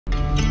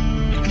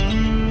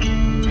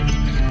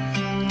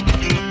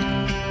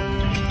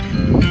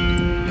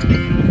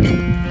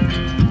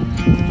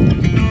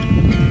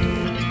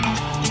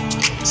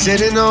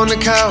Sitting on the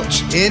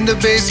couch in the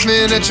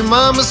basement at your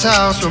mama's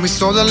house when we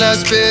stole the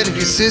last bit of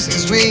your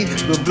sister's weed.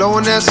 We're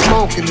blowing that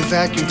smoke in the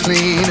vacuum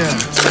cleaner.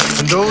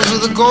 And those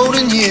are the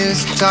golden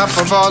years, top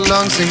of our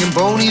lungs singing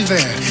Bon Iver.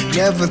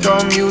 Never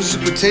thought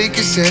music would take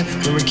us here.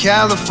 We're in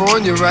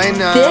California right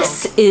now.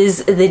 This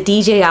is the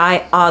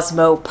DJI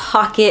Osmo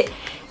Pocket,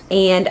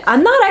 and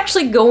I'm not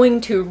actually going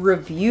to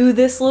review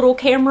this little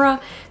camera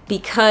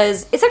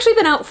because it's actually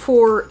been out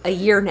for a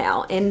year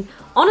now, and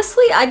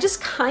honestly, I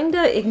just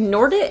kinda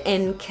ignored it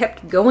and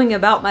kept going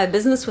about my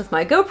business with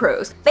my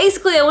GoPros.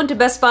 Basically, I went to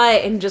Best Buy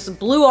and just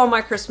blew all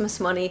my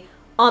Christmas money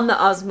on the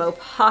Osmo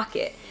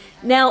Pocket.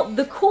 Now,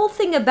 the cool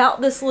thing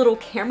about this little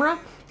camera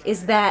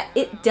is that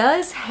it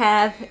does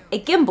have a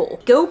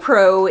gimbal.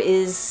 GoPro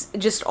is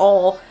just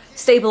all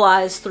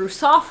stabilized through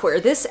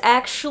software. This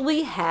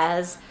actually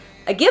has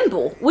a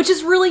gimbal, which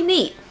is really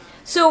neat.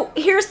 So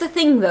here's the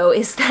thing though,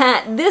 is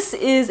that this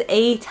is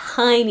a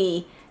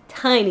tiny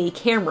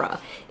camera.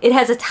 It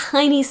has a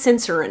tiny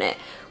sensor in it,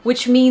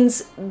 which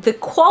means the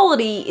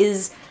quality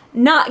is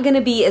not going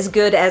to be as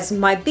good as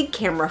my big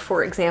camera,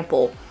 for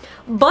example.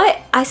 But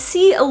I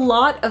see a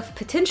lot of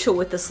potential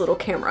with this little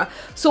camera.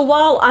 So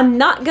while I'm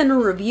not going to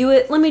review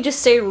it, let me just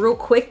say real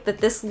quick that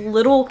this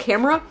little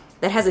camera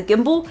that has a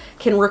gimbal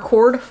can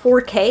record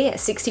 4K at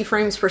 60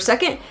 frames per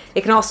second.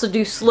 It can also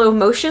do slow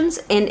motions,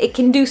 and it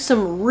can do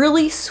some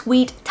really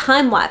sweet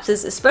time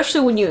lapses,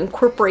 especially when you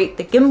incorporate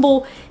the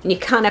gimbal and you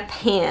kind of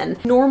pan.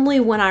 Normally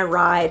when I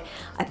ride,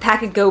 I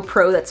pack a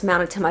GoPro that's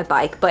mounted to my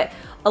bike, but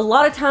a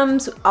lot of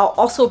times I'll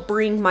also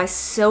bring my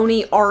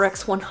Sony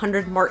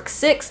RX100 Mark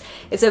VI.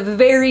 It's a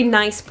very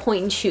nice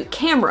point and shoot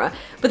camera.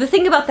 But the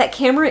thing about that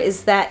camera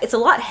is that it's a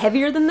lot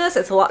heavier than this.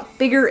 It's a lot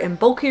bigger and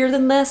bulkier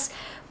than this,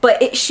 but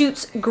it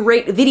shoots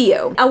great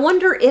video. I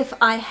wonder if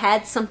I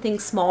had something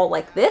small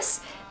like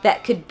this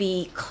that could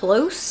be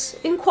close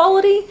in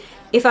quality,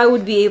 if I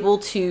would be able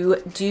to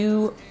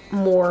do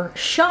more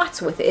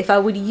shots with it, if I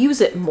would use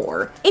it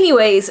more.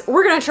 Anyways,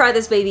 we're gonna try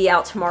this baby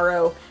out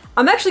tomorrow.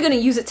 I'm actually gonna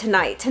use it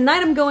tonight.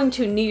 Tonight I'm going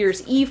to a New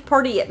Year's Eve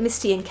party at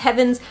Misty and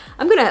Kevin's.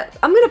 I'm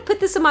gonna put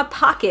this in my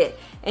pocket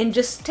and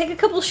just take a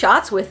couple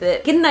shots with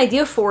it, get an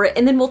idea for it,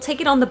 and then we'll take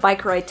it on the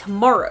bike ride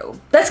tomorrow.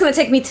 That's gonna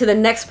take me to the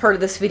next part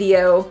of this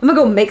video. I'm gonna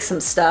go make some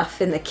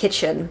stuff in the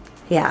kitchen.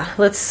 Yeah,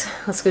 let's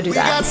go do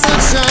that.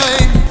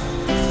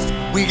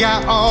 We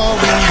got all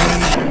we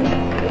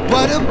need.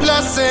 What a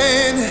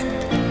blessing.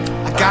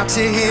 I got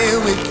you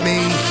here with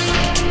me.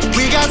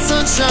 We got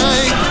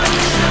sunshine.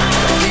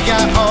 We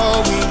got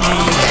all we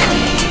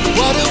need.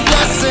 What a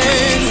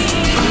blessing.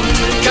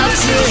 Got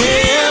you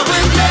here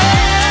with me.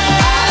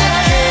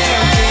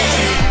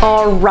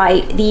 All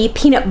right, the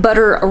peanut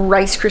butter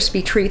Rice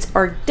Krispie treats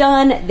are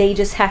done. They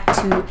just have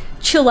to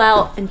chill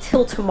out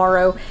until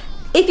tomorrow.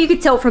 If you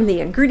could tell from the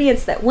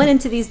ingredients that went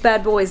into these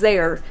bad boys, they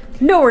are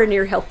nowhere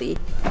near healthy.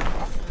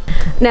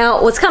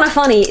 Now, what's kind of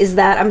funny is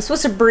that I'm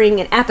supposed to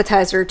bring an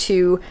appetizer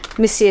to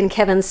Missy and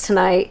Kevin's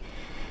tonight.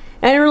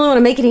 I didn't really want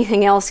to make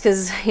anything else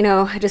because, you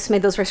know, I just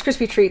made those Rice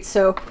Krispie treats,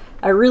 so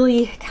I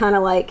really kind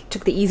of like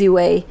took the easy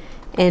way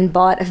and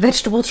bought a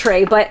vegetable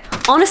tray. But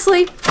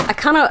honestly,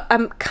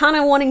 I'm kind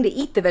of wanting to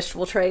eat the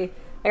vegetable tray.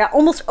 I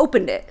almost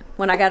opened it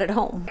when I got it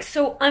home.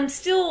 So I'm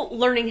still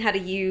learning how to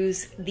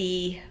use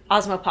the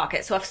Osmo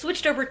Pocket. So I've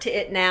switched over to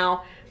it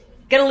now.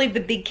 Gonna leave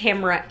the big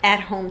camera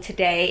at home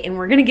today, and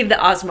we're gonna give the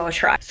Osmo a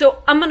try.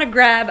 So I'm gonna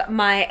grab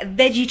my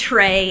veggie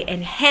tray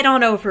and head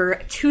on over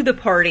to the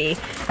party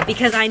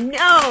because I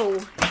know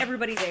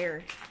everybody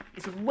there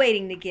is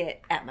waiting to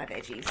get at my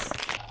veggies.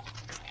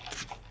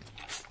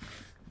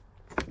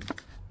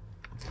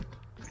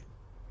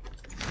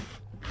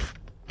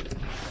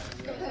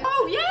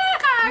 Oh yeah!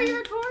 Are you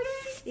recording?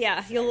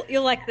 Yeah,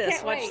 you'll like this.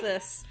 Can't Watch wait.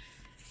 this.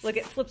 Look,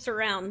 it flips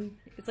around.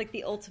 It's like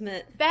the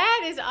ultimate.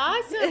 That is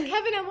awesome.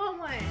 Kevin, I want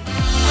one.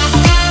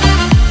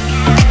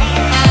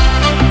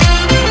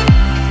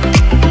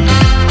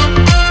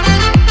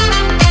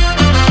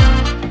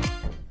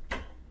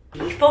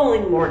 The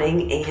following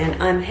morning,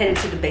 and I'm headed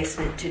to the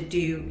basement to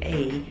do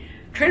a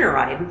trainer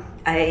ride.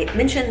 I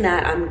mentioned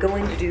that I'm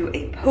going to do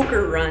a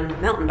poker run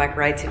mountain bike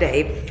ride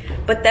today,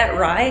 but that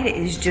ride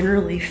is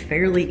generally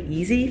fairly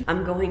easy.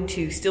 I'm going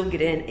to still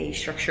get in a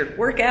structured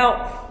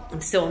workout. I'm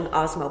still in the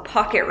Osmo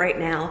Pocket right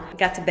now.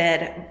 Got to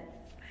bed,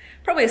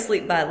 probably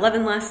asleep by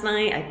 11 last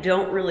night. I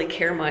don't really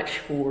care much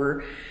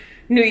for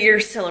New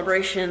Year's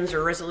celebrations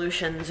or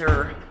resolutions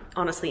or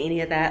honestly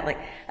any of that. Like,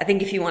 I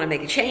think if you want to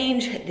make a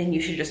change, then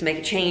you should just make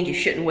a change. You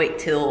shouldn't wait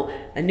till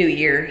a new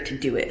year to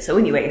do it. So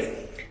anyways,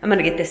 I'm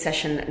gonna get this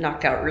session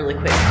knocked out really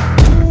quick.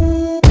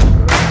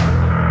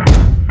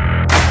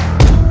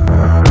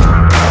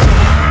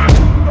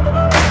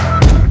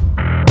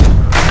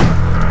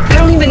 I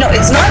don't even know,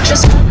 it's not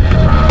just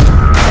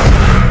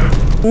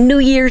New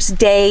Year's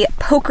Day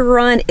poker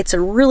run. It's a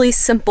really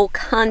simple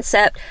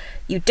concept.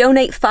 You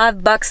donate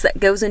 $5 that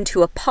goes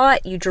into a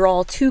pot, you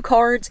draw 2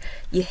 cards,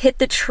 you hit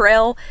the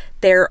trail,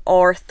 There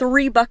are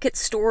 3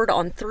 buckets stored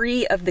on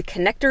 3 of the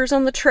connectors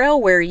on the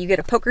trail where you get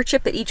a poker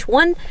chip at each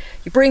one.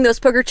 You bring those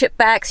poker chip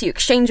backs, you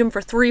exchange them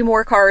for 3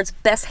 more cards.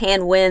 Best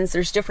hand wins.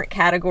 There's different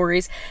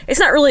categories.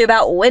 It's not really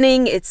about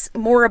winning, it's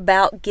more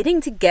about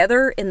getting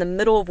together in the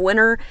middle of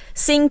winter,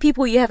 seeing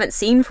people you haven't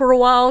seen for a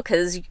while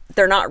because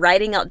they're not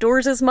riding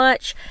outdoors as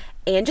much,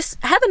 and just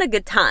having a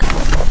good time.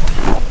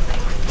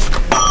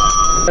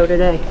 So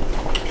today,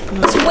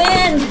 let's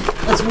win!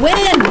 Let's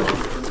win!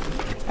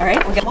 All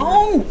right, we'll get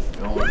home.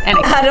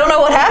 I don't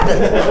know what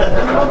happened.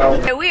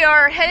 Okay, we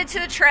are headed to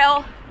the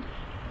trail.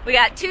 We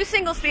got 2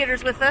 single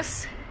speeders with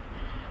us.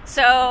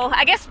 So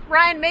I guess,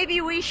 Ryan, maybe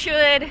we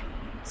should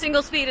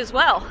single speed as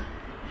well.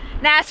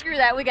 Nah, screw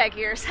that, we got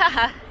gears.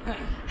 Haha.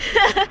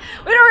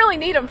 We don't really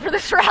need them for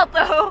this route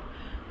though.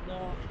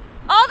 No.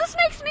 Oh, this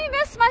makes me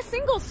miss my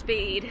single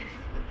speed.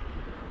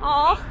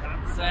 Oh.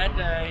 Sad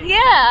day.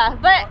 Yeah,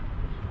 but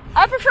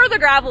I prefer the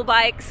gravel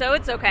bike, so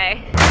it's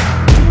okay.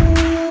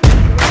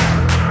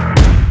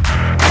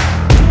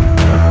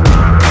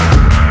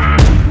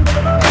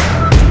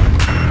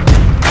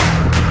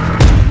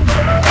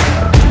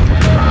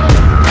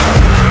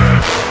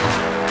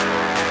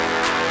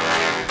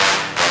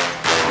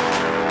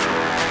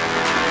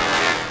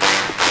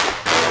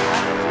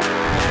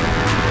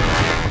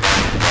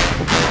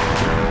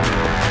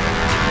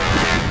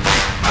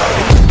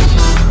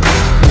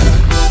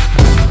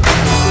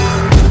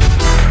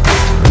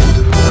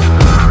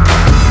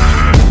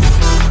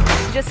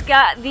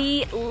 Got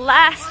the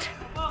last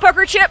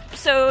poker chip,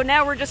 so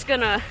now we're just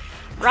gonna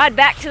ride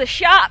back to the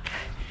shop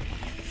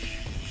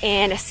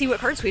and see what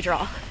cards we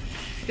draw.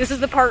 This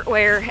is the part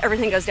where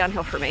everything goes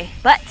downhill for me,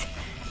 but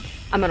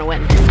I'm gonna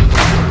win. Woo!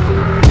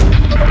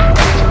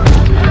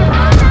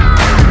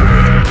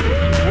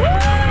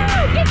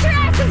 Get your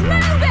asses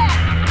moving!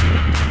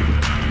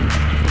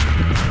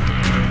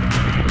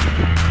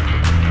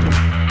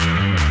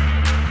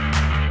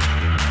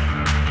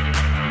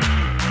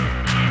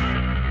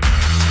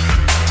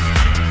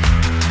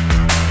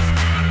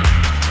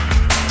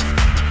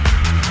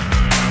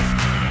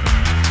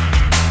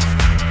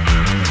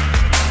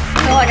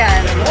 Oh, I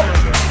got it.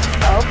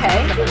 Okay.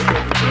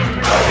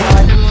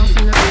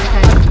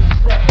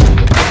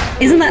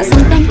 Isn't that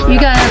something? You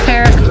got a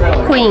pair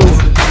of queens.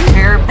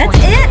 That's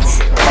it?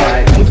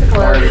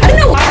 I don't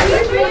know.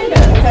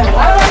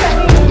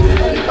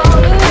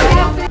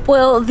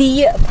 Well,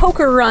 the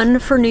poker run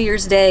for New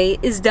Year's Day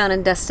is done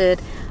and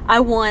dusted. I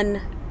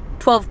won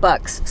 12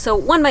 bucks, so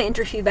won my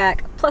entry fee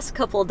back plus a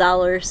couple of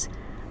dollars.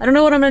 I don't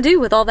know what I'm gonna do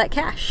with all that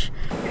cash.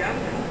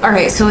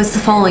 Alright, so it's the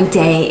following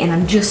day and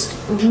I'm just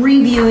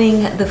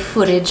reviewing the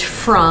footage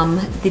from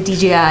the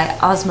DJI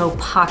OSMO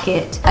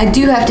Pocket. I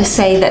do have to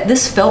say that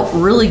this felt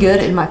really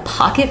good in my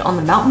pocket on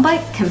the mountain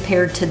bike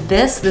compared to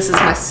this. This is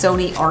my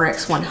Sony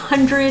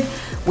RX100,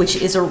 which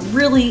is a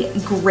really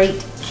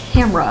great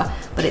camera,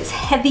 but it's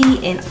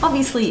heavy and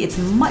obviously it's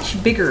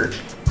much bigger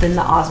than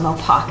the OSMO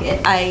Pocket.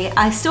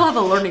 I still have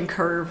a learning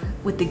curve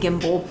with the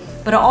gimbal,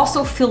 but I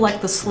also feel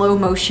like the slow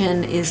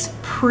motion is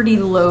pretty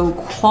low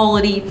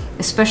quality,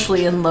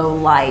 especially in low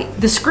light.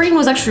 The screen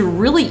was actually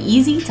really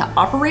easy to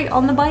operate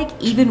on the bike,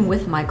 even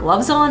with my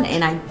gloves on,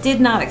 and I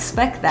did not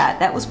expect that.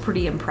 That was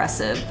pretty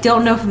impressive.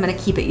 Don't know if I'm gonna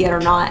keep it yet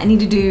or not. I need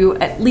to do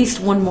at least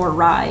one more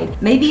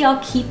ride. Maybe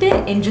I'll keep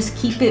it and just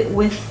keep it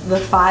with the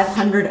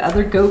 500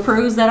 other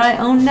GoPros that I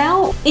own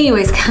now.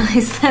 Anyways,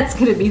 guys, that's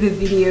gonna be the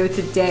video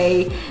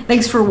today.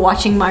 Thanks for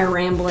watching my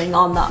rambling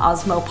on the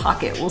OSMO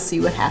Pocket. We'll see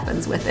what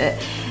happens with it.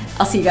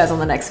 I'll see you guys on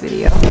the next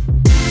video.